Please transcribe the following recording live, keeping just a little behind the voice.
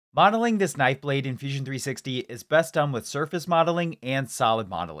Modeling this knife blade in Fusion 360 is best done with surface modeling and solid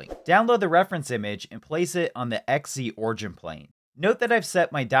modeling. Download the reference image and place it on the XZ origin plane. Note that I've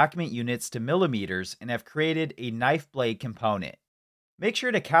set my document units to millimeters and have created a knife blade component. Make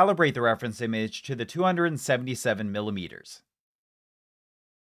sure to calibrate the reference image to the 277 millimeters.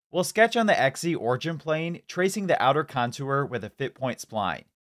 We'll sketch on the XZ origin plane, tracing the outer contour with a fit point spline.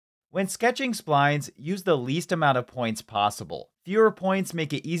 When sketching splines, use the least amount of points possible. Fewer points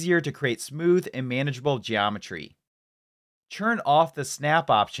make it easier to create smooth and manageable geometry. Turn off the snap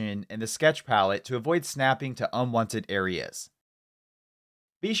option in the sketch palette to avoid snapping to unwanted areas.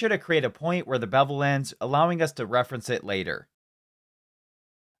 Be sure to create a point where the bevel ends, allowing us to reference it later.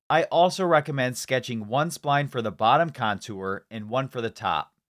 I also recommend sketching one spline for the bottom contour and one for the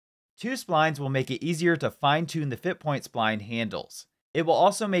top. 2 splines will make it easier to fine-tune the fit point spline handles. It will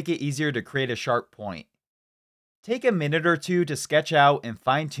also make it easier to create a sharp point. Take a minute or two to sketch out and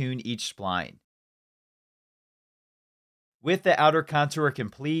fine-tune each spline. With the outer contour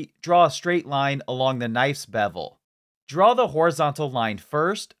complete, draw a straight line along the knife's bevel. Draw the horizontal line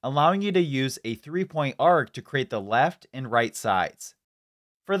first, allowing you to use a 3-point arc to create the left and right sides.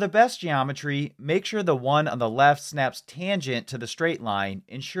 For the best geometry, make sure the one on the left snaps tangent to the straight line,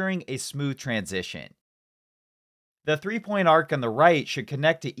 ensuring a smooth transition. The 3-point arc on the right should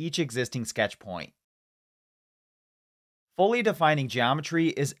connect to each existing sketch point. Fully defining geometry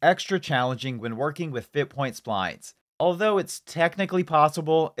is extra challenging when working with fit point splines. Although it's technically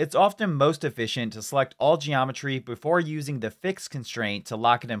possible, it's often most efficient to select all geometry before using the fix constraint to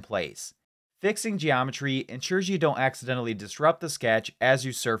lock it in place. Fixing geometry ensures you don't accidentally disrupt the sketch as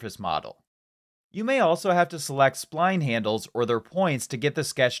you surface model. You may also have to select spline handles or their points to get the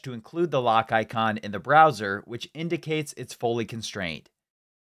sketch to include the lock icon in the browser, which indicates it's fully constrained.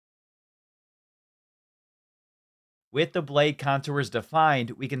 With the blade contours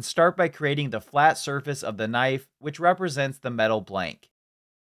defined, we can start by creating the flat surface of the knife, which represents the metal blank.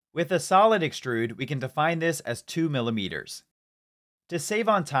 With a solid extrude, we can define this as 2 millimeters. To save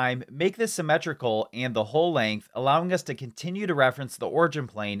on time, make this symmetrical and the whole length, allowing us to continue to reference the origin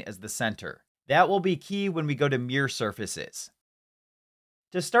plane as the center. That will be key when we go to mirror surfaces.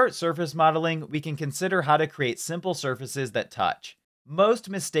 To start surface modeling, we can consider how to create simple surfaces that touch. Most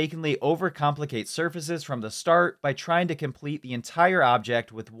mistakenly overcomplicate surfaces from the start by trying to complete the entire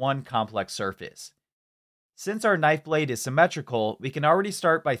object with one complex surface. Since our knife blade is symmetrical, we can already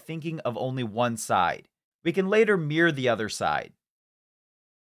start by thinking of only one side. We can later mirror the other side.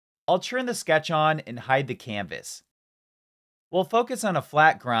 I'll turn the sketch on and hide the canvas. We'll focus on a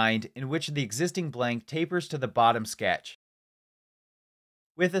flat grind in which the existing blank tapers to the bottom sketch.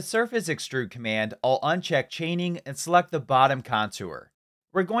 With the surface extrude command, I'll uncheck chaining and select the bottom contour.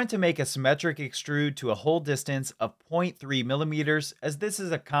 We're going to make a symmetric extrude to a whole distance of 0.3 millimeters, as this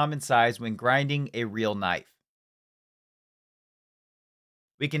is a common size when grinding a real knife.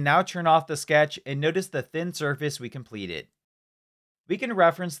 We can now turn off the sketch and notice the thin surface we completed. We can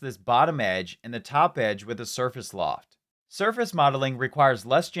reference this bottom edge and the top edge with a surface loft. Surface modeling requires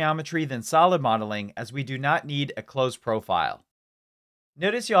less geometry than solid modeling, as we do not need a closed profile.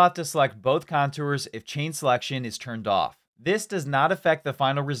 Notice you'll have to select both contours if chain selection is turned off. This does not affect the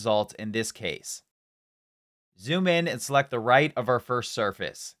final result in this case. Zoom in and select the right of our first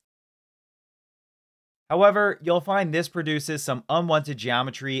surface. However, you'll find this produces some unwanted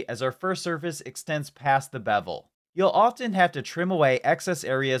geometry as our first surface extends past the bevel. You'll often have to trim away excess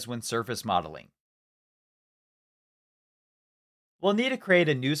areas when surface modeling. We'll need to create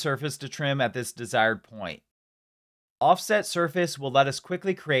a new surface to trim at this desired point. Offset surface will let us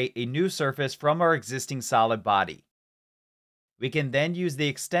quickly create a new surface from our existing solid body. We can then use the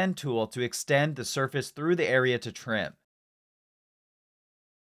extend tool to extend the surface through the area to trim.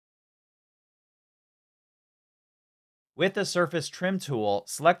 With the surface trim tool,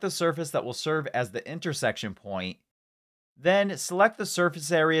 select the surface that will serve as the intersection point, then select the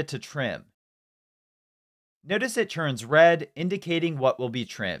surface area to trim. Notice it turns red, indicating what will be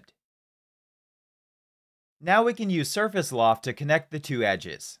trimmed. Now we can use Surface Loft to connect the two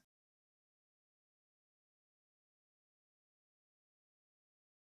edges.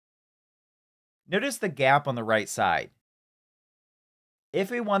 Notice the gap on the right side. If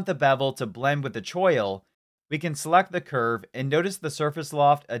we want the bevel to blend with the choil, we can select the curve and notice the Surface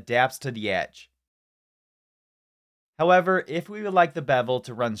Loft adapts to the edge. However, if we would like the bevel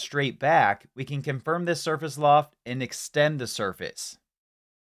to run straight back, we can confirm this Surface Loft and extend the surface.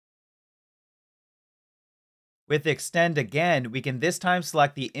 With Extend again, we can this time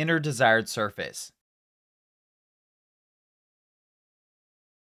select the inner desired surface.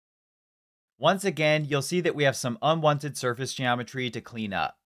 Once again, you'll see that we have some unwanted surface geometry to clean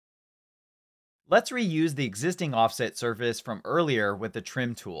up. Let's reuse the existing offset surface from earlier with the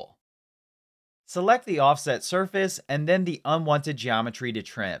trim tool. Select the offset surface and then the unwanted geometry to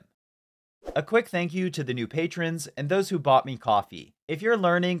trim. A quick thank you to the new patrons and those who bought me coffee. If you're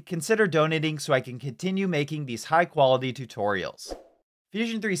learning, consider donating so I can continue making these high quality tutorials.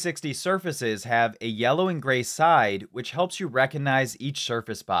 Fusion 360 surfaces have a yellow and gray side, which helps you recognize each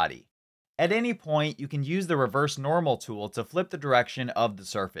surface body. At any point, you can use the reverse normal tool to flip the direction of the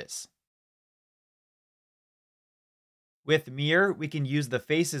surface. With mirror, we can use the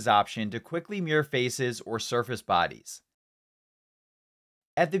faces option to quickly mirror faces or surface bodies.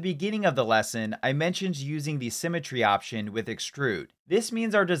 At the beginning of the lesson, I mentioned using the symmetry option with Extrude. This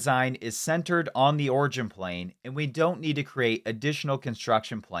means our design is centered on the origin plane and we don't need to create additional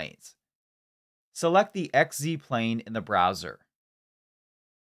construction planes. Select the XZ plane in the browser.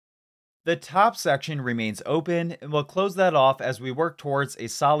 The top section remains open and we'll close that off as we work towards a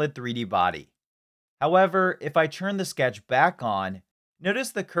solid 3D body. However, if I turn the sketch back on,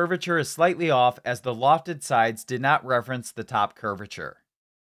 notice the curvature is slightly off as the lofted sides did not reference the top curvature.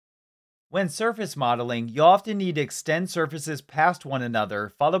 When surface modeling, you often need to extend surfaces past one another,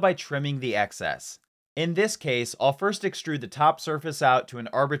 followed by trimming the excess. In this case, I'll first extrude the top surface out to an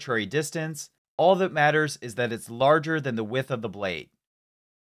arbitrary distance. All that matters is that it's larger than the width of the blade.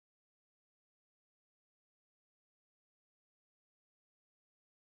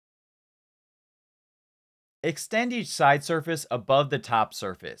 Extend each side surface above the top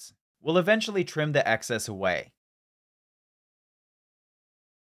surface. We'll eventually trim the excess away.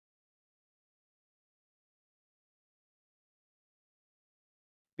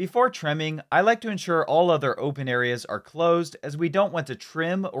 Before trimming, I like to ensure all other open areas are closed as we don't want to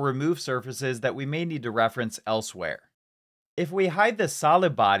trim or remove surfaces that we may need to reference elsewhere. If we hide the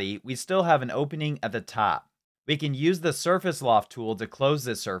solid body, we still have an opening at the top. We can use the Surface Loft tool to close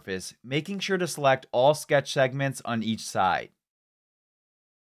this surface, making sure to select all sketch segments on each side.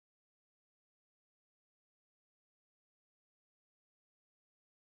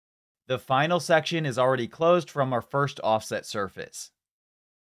 The final section is already closed from our first offset surface.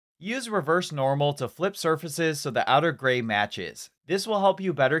 Use reverse normal to flip surfaces so the outer gray matches. This will help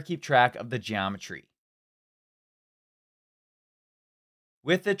you better keep track of the geometry.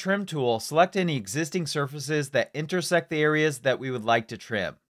 With the trim tool, select any existing surfaces that intersect the areas that we would like to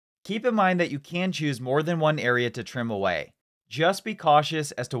trim. Keep in mind that you can choose more than one area to trim away. Just be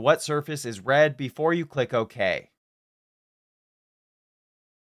cautious as to what surface is red before you click OK.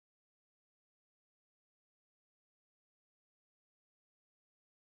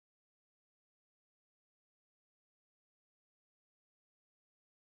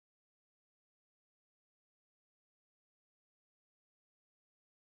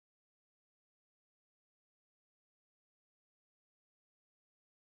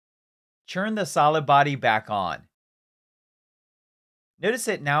 Turn the solid body back on. Notice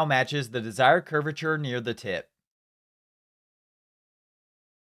it now matches the desired curvature near the tip.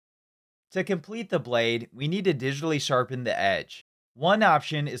 To complete the blade, we need to digitally sharpen the edge. One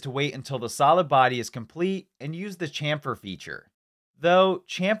option is to wait until the solid body is complete and use the chamfer feature, though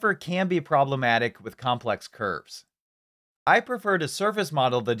chamfer can be problematic with complex curves. I prefer to surface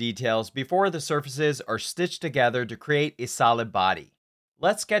model the details before the surfaces are stitched together to create a solid body.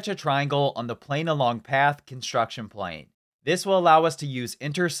 Let's sketch a triangle on the plane along path construction plane. This will allow us to use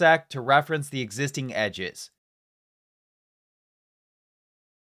intersect to reference the existing edges.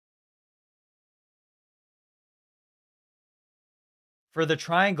 For the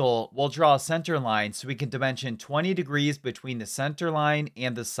triangle, we'll draw a center line so we can dimension 20 degrees between the center line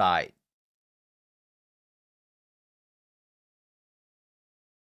and the side.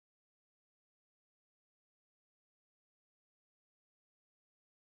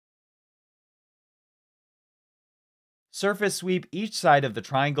 Surface sweep each side of the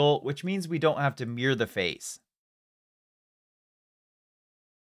triangle, which means we don't have to mirror the face.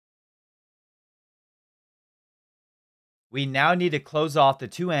 We now need to close off the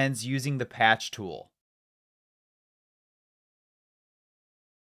two ends using the patch tool.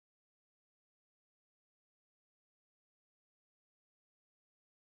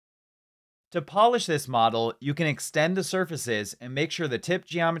 To polish this model, you can extend the surfaces and make sure the tip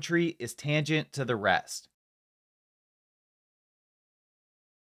geometry is tangent to the rest.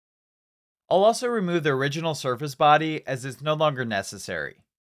 I'll also remove the original surface body as it's no longer necessary.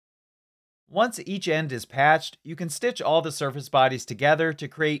 Once each end is patched, you can stitch all the surface bodies together to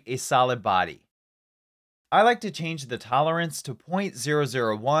create a solid body. I like to change the tolerance to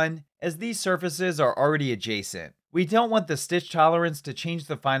 0.001 as these surfaces are already adjacent. We don't want the stitch tolerance to change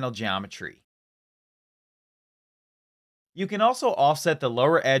the final geometry. You can also offset the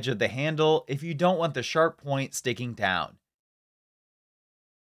lower edge of the handle if you don't want the sharp point sticking down.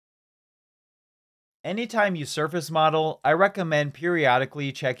 Anytime you surface model, I recommend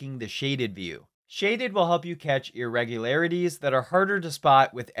periodically checking the shaded view. Shaded will help you catch irregularities that are harder to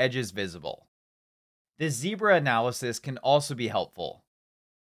spot with edges visible. This zebra analysis can also be helpful.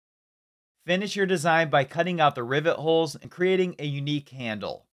 Finish your design by cutting out the rivet holes and creating a unique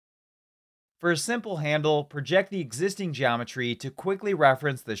handle. For a simple handle, project the existing geometry to quickly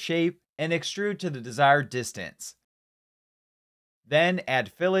reference the shape and extrude to the desired distance. Then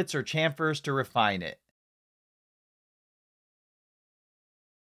add fillets or chamfers to refine it.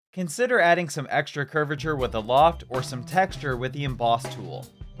 Consider adding some extra curvature with a loft or some texture with the emboss tool.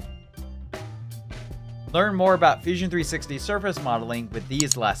 Learn more about Fusion 360 surface modeling with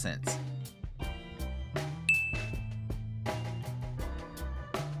these lessons.